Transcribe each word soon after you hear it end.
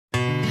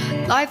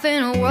Life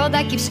in a world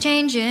that keeps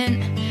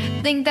changing.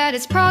 Think that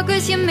it's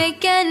progress you're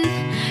making.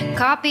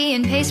 Copy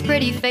and paste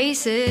pretty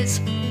faces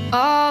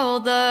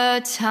all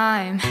the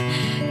time.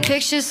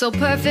 Pictures so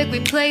perfect we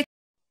play.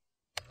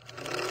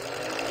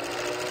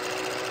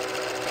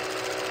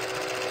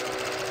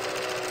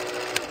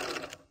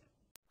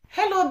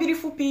 Hello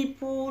beautiful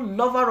people,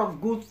 lover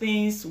of good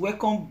things,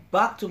 welcome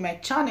back to my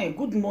channel.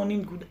 Good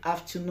morning, good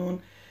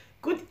afternoon,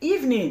 good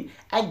evening.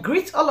 I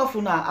greet all of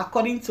una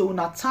according to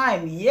una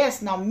time.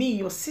 Yes, now me,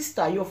 your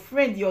sister, your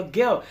friend, your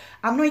girl,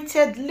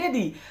 anointed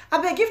lady.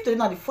 I beg if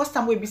now the first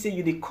time we be say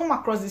you dey come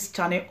across this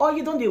channel or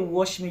you don't dey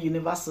watch me, you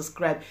never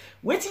subscribe.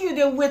 Waiting you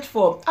dey wait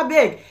for. I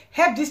beg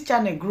help this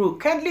channel grow.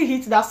 Kindly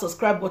hit that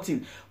subscribe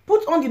button.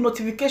 Put on the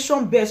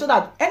notification bell so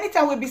that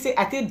anytime we be say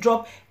I dey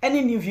drop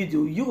any new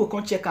video, you will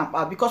come check am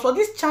out. Because for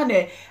this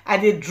channel, I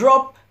dey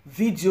drop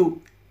video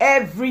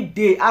every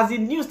day. As the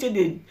news say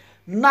dey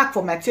knack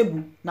for my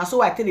table, now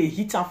so I tell a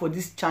hit am for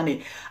this channel.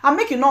 And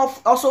make you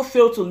not also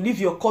fail to leave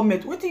your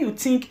comment. What do you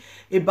think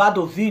about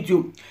the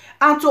video?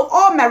 And to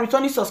all my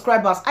returning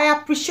subscribers, I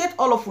appreciate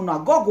all of una.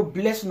 God go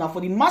bless una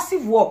for the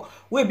massive work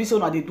wey be say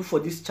una dey do for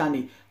this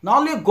channel. Now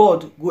only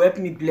God go help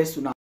me bless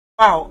una.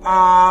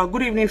 Wow,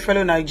 good evening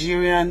fellow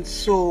Nigerians.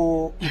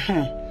 So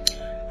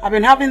I've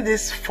been having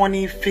this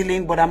funny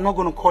feeling, but I'm not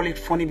going to call it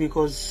funny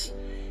because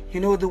you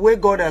know the way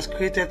God has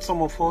created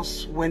some of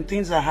us, when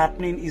things are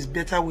happening, it's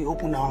better we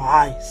open our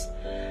eyes.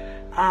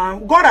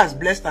 God has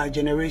blessed our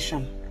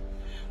generation.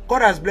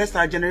 God has blessed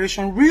our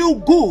generation real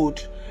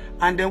good,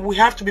 and then we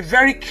have to be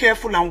very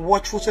careful and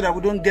watchful so that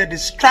we don't get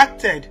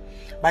distracted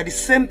by the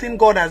same thing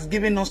God has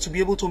given us to be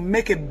able to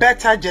make a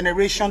better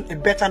generation, a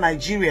better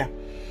Nigeria.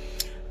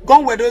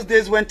 Gone were those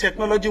days when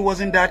technology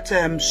wasn't that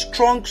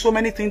strong. So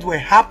many things were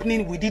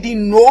happening we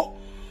didn't know.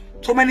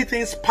 So many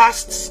things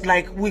passed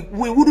like we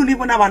wouldn't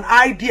even have an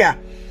idea.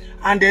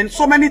 And then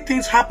so many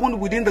things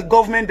happened within the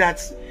government that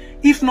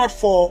if not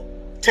for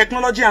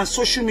technology and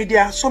social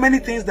media, so many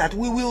things that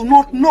we will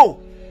not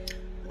know.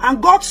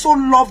 And God so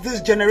loved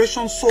this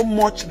generation so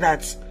much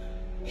that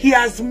he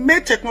has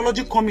made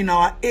technology come in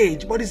our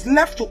age, but it's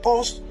left to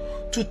us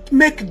to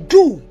make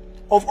do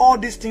of all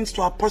these things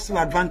to our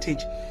personal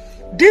advantage.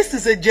 This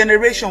is a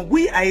generation,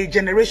 we are a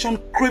generation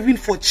craving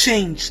for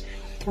change.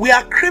 We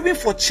are craving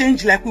for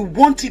change like we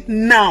want it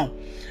now.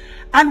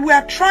 And we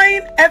are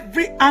trying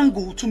every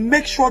angle to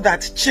make sure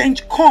that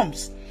change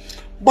comes.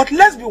 But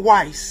let's be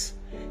wise.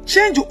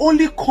 Change will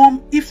only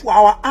come if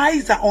our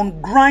eyes are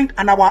on grind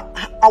and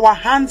our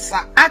hands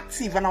are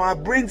active and our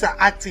brains are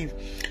active.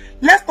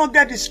 Let's not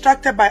get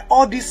distracted by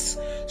all this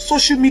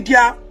social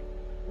media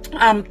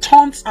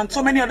taunts and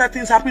so many other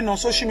things happening on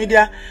social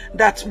media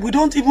that we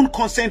don't even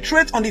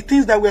concentrate on the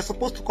things that we're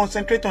supposed to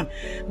concentrate on.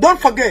 Don't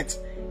forget,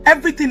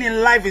 everything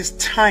in life is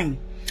time.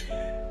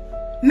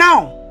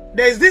 Now,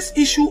 there is this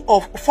issue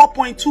of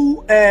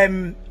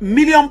 4.2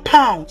 million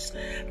pounds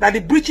that the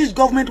British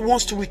government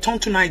wants to return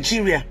to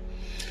Nigeria.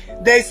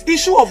 There is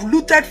issue of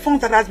looted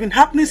funds that has been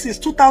happening since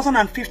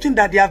 2015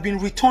 that they have been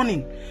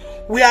returning.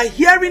 We are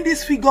hearing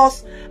these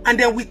figures and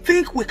then we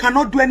think we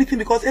cannot do anything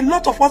because a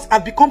lot of us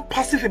have become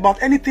passive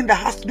about anything that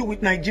has to do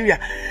with Nigeria.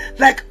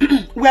 Like,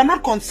 we are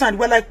not concerned.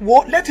 We're like,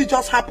 what? Let it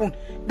just happen.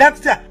 That's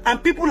there.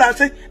 And people are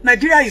saying,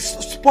 Nigeria is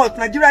spoiled.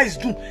 Nigeria is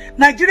doomed.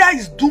 Nigeria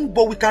is doomed,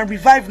 but we can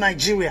revive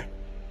Nigeria.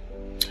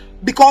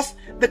 Because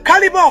the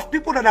caliber of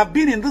people that have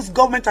been in this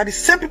government are the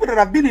same people that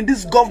have been in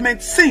this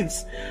government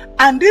since.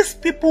 And these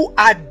people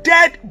are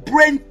dead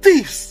brain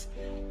thieves.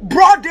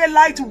 Broad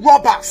daylight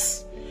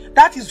robbers.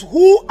 That is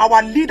who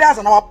our leaders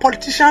and our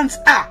politicians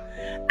are.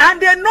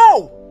 And they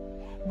know.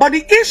 But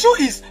the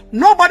issue is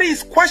nobody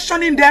is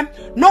questioning them.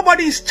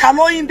 Nobody is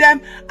challenging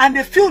them. And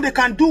they feel they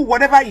can do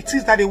whatever it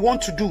is that they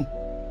want to do.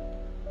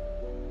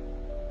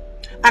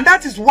 And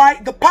that is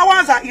why the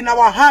powers are in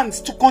our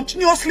hands to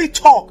continuously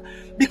talk.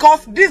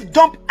 Because these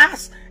dumb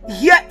ass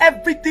hear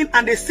everything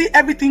and they see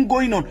everything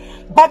going on.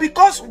 But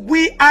because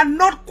we are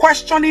not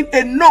questioning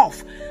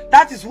enough,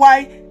 that is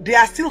why they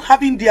are still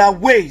having their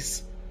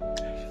ways.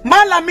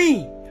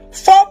 Malami,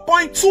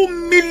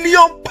 4.2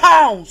 million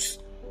pounds.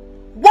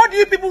 What do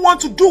you people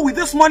want to do with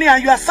this money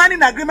and you are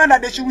signing an agreement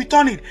that they should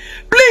return it?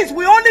 Please,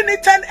 we only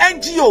need 10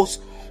 NGOs.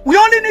 We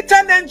only need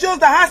 10 NGOs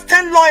that has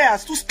 10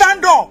 lawyers to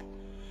stand up.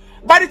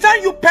 By the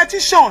time you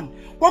petition,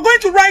 we're going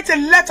to write a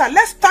letter.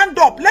 Let's stand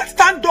up. Let's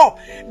stand up.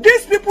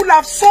 These people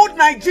have sold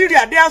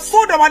Nigeria. They have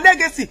sold our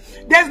legacy.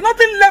 There's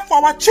nothing left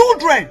for our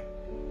children.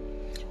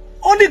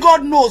 Only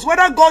God knows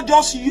whether God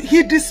just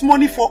hid this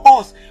money for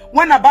us.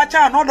 When Abacha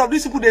and all of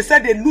these people, they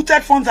said they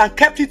looted funds and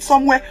kept it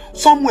somewhere.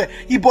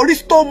 Ibori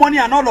stole money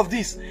and all of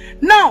this.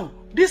 Now,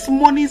 these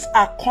monies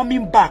are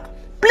coming back.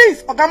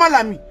 Please,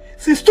 Ogamalami,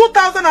 since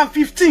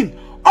 2015,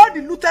 all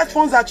the looted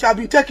funds that you have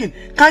been taking,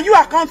 can you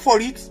account for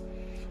it?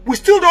 We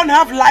still don't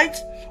have light.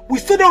 We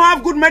still don't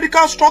have good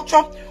medical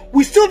structure.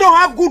 We still don't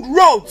have good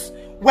roads.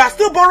 We are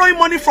still borrowing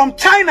money from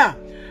China.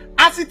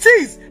 As it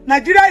is,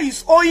 Nigeria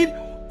is owing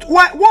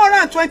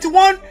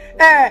 121,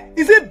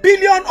 is it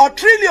billion or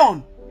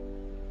trillion?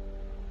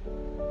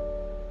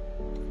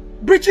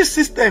 British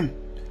system.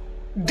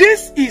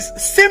 This is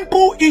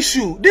simple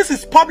issue. This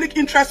is public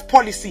interest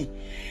policy.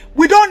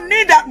 We don't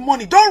need that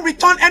money. Don't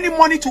return any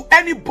money to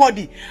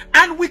anybody.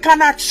 And we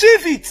can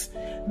achieve it.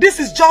 This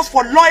is just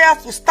for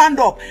lawyers to stand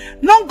up.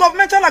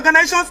 Non-governmental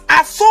organizations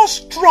are so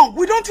strong.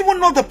 We don't even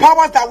know the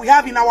powers that we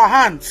have in our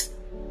hands.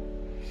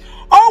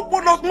 All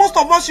what most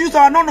of us use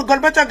our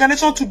non-governmental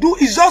organization to do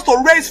is just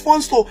to raise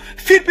funds to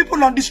feed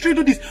people on the street,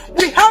 do this.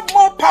 We have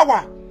more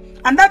power.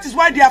 And that is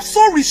why they have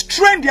so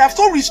restrained, they have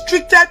so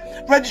restricted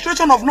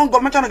registration of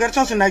non-governmental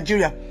organizations in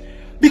Nigeria.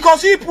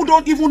 Because people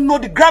don't even know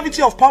the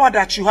gravity of power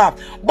that you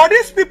have. But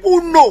these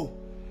people know.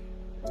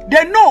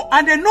 They know,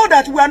 and they know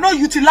that we are not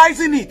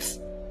utilizing it.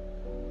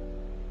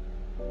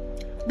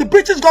 The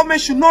British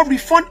government should not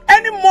refund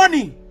any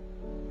money.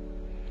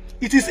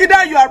 It is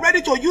either you are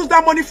ready to use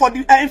that money for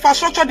the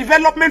infrastructure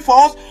development for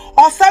us,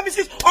 or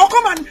services, or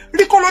come and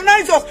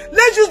recolonize us.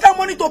 Let's use that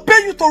money to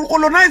pay you to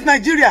recolonize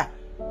Nigeria.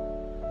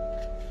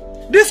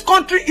 This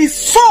country is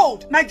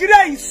sold.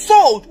 Nigeria is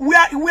sold. We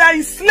are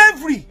in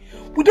slavery.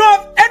 We don't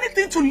have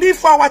anything to leave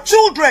for our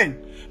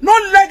children. No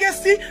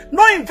legacy,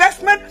 no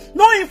investment,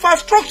 no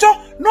infrastructure,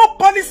 no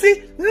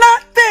policy,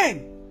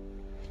 nothing.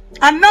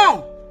 And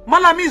now,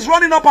 Malami is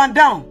running up and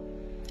down.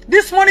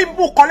 This money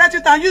people collect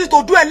it and use it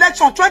to do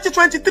election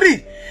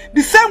 2023.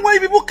 The same way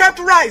people kept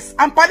rice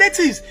and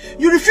palliatives.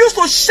 You refused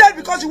to share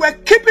because you were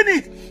keeping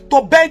it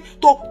to beg,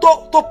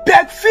 to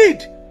beg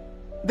feed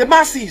the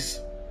masses.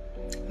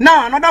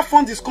 Now another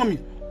fund is coming.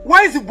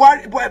 Where is the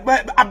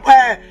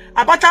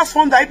Abacha's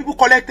fund that people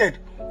collected?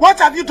 What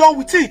have you done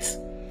with it?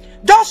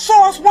 Just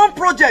show us one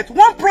project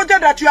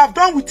that you have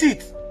done with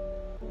it.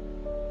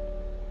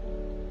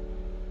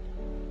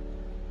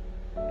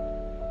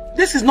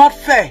 This is not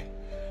fair.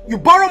 You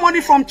borrow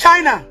money from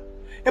China.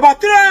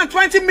 About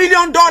 $320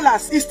 million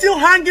is still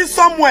hanging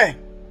somewhere.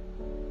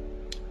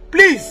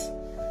 Please,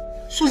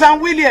 Susan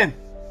William,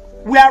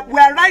 we are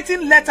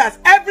writing letters.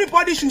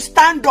 Everybody should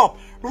stand up.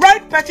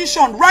 Write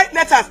petition, write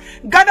letters.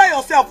 Gather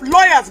yourself,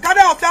 lawyers, gather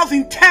yourselves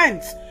in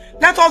tents.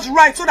 Let us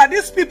write so that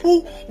these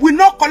people will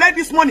not collect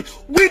this money.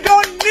 We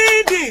don't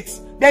need it.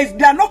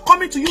 They are not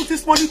coming to use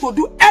this money to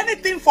do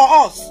anything for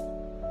us.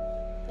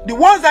 The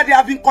ones that they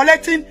have been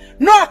collecting,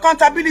 no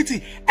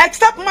accountability.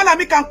 Except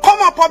Malami can come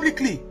out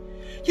publicly.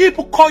 You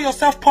people call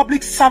yourself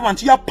public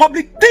servants. You are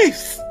public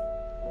thieves.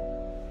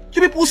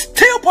 You people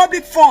steal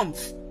public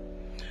funds.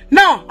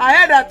 Now, I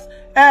heard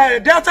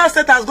that Delta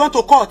State has gone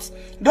to court.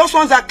 Those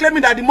ones are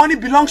claiming that the money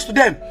belongs to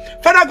them.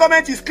 Federal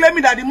government is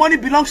claiming that the money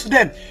belongs to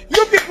them.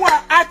 You people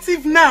are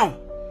active now.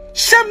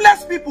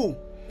 Shameless people.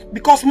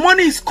 Because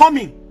money is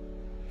coming.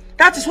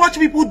 That is what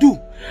people do.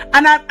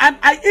 And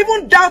I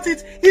even doubt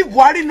it if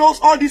Buhari knows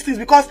all these things,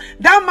 because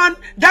that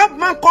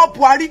man called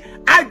Buhari,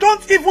 I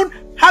don't even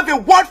have a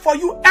word for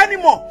you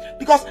anymore,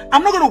 because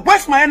I'm not going to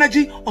waste my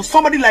energy on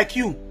somebody like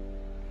you.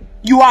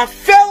 You have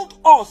failed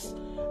us.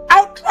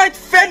 Outright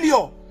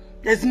failure.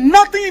 There's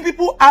nothing you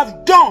people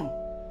have done.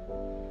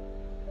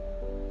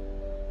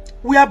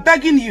 We are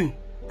begging you.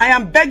 I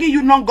am begging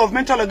you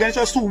non-governmental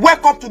organizations to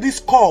wake up to this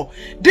call.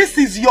 This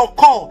is your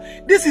call.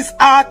 This is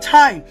our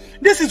time.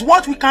 This is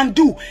what we can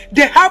do.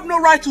 They have no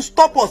right to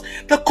stop us.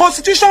 The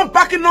constitution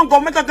backing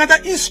non-governmental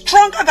organizations is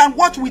stronger than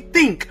what we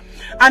think.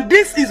 And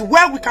this is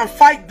where we can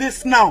fight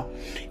this now.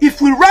 If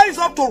we rise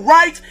up to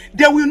right,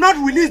 they will not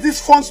release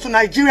these funds to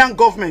Nigerian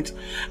government.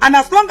 And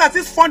as long as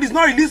this fund is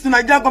not released to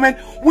Nigerian government,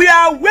 we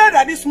are aware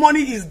that this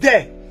money is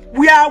there.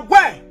 We are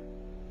aware.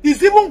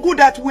 It's even good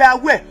that we are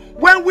aware.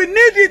 When we need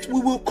it,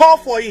 we will call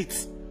for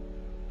it.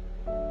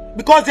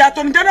 Because the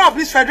Attorney General of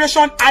this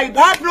federation, I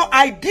have no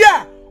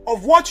idea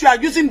of what you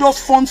are using those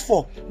funds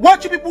for.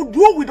 What you people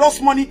do with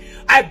those money,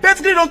 I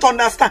basically don't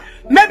understand.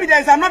 Maybe there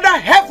is another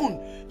heaven.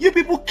 You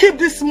people keep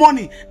this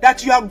money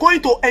that you are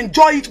going to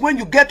enjoy it when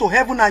you get to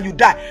heaven and you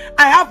die.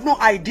 I have no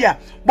idea.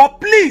 But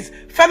please,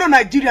 fellow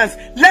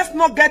Nigerians, let's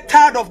not get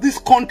tired of this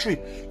country.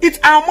 It's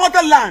our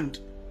motherland.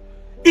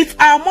 It's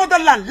our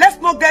motherland. Let's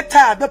not get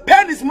tired. The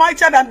pen is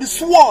mightier than the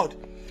sword.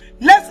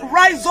 Let's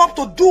rise up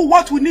to do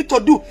what we need to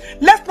do.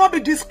 Let's not be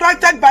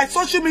distracted by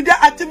social media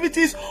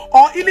activities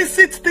or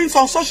illicit things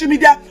on social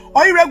media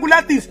or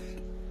irregular things.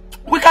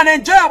 We can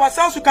enjoy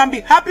ourselves, we can be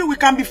happy, we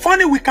can be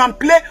funny, we can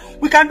play,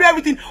 we can do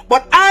everything.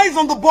 But eyes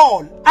on the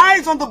ball,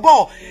 eyes on the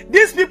ball.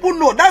 These people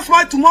know. That's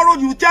why tomorrow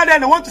you tell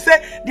them they want to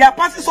say they are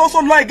passing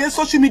social law against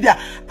social media.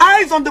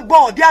 Eyes on the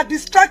ball. They are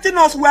distracting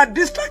us. We are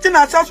distracting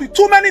ourselves with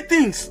too many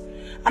things.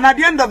 And at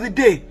the end of the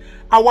day,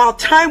 our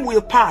time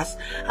will pass,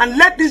 and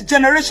let this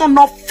generation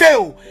not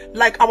fail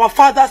like our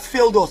fathers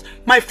failed us.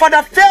 My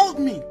father failed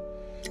me.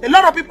 A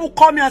lot of people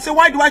call me and say,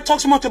 why do I talk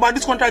so much about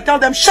this country? I tell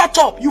them, shut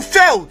up, you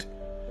failed.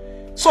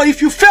 So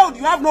if you failed,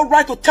 you have no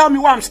right to tell me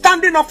why. I'm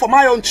standing up for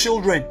my own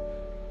children.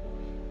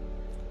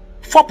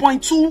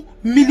 4.2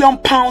 million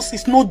pounds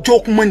is no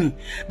joke money.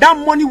 That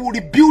money will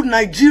rebuild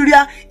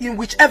Nigeria in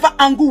whichever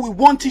angle we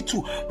want it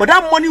to. But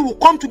that money will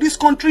come to this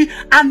country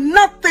and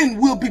nothing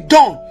will be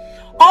done.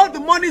 All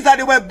the monies that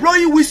they were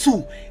blowing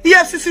whistle,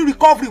 EFCC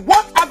recovery,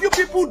 what have you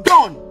people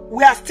done?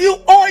 We are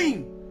still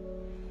owing.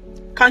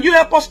 Can you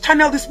help us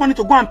channel this money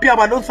to go and pay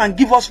our loans and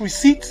give us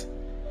receipts?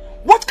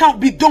 What can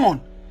be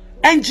done?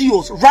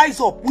 NGOs, rise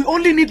up. We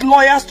only need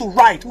lawyers to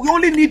write. We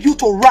only need you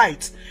to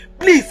write.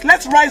 Please,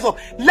 let's rise up.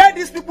 Let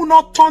these people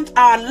not taunt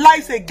our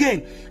lives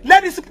again.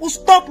 Let these people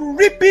stop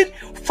reaping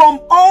from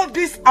all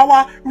this,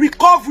 our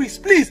recoveries.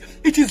 Please,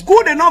 it is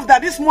good enough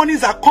that these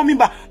monies are coming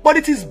back, but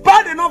it is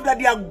bad enough that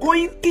they are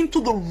going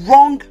into the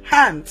wrong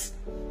hands.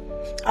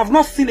 I've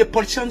not seen a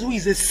politician who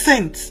is a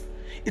saint.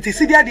 It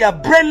is either they are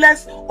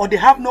brainless, or they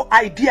have no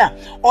idea,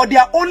 or they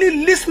are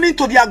only listening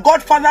to their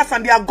godfathers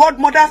and their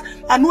godmothers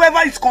and whoever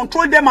is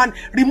controlling them and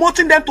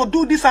remoting them to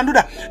do this and do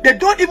that. They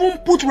don't even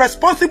put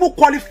responsible,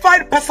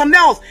 qualified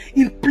personnel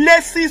in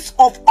places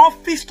of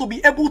office to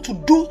be able to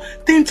do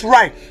things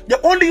right. They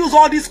only use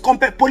all these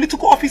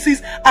political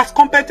offices as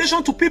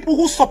compensation to people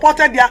who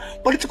supported their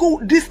political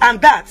this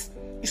and that.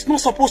 It's not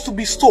supposed to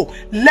be so.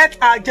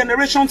 Let our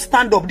generation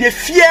stand up. They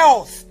fear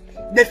us.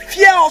 They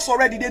fear us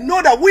already. They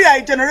know that we are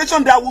a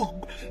generation that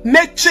will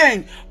make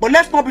change. But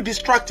let's not be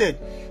distracted.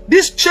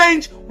 This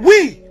change,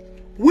 we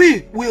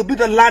will be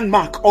the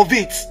landmark of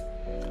it.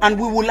 And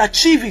we will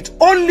achieve it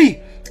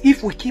only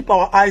if we keep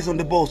our eyes on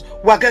the balls.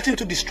 We are getting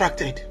too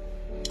distracted.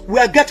 We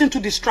are getting too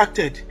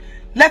distracted.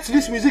 Let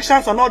these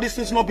musicians and all these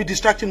things not be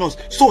distracting us.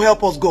 So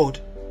help us God.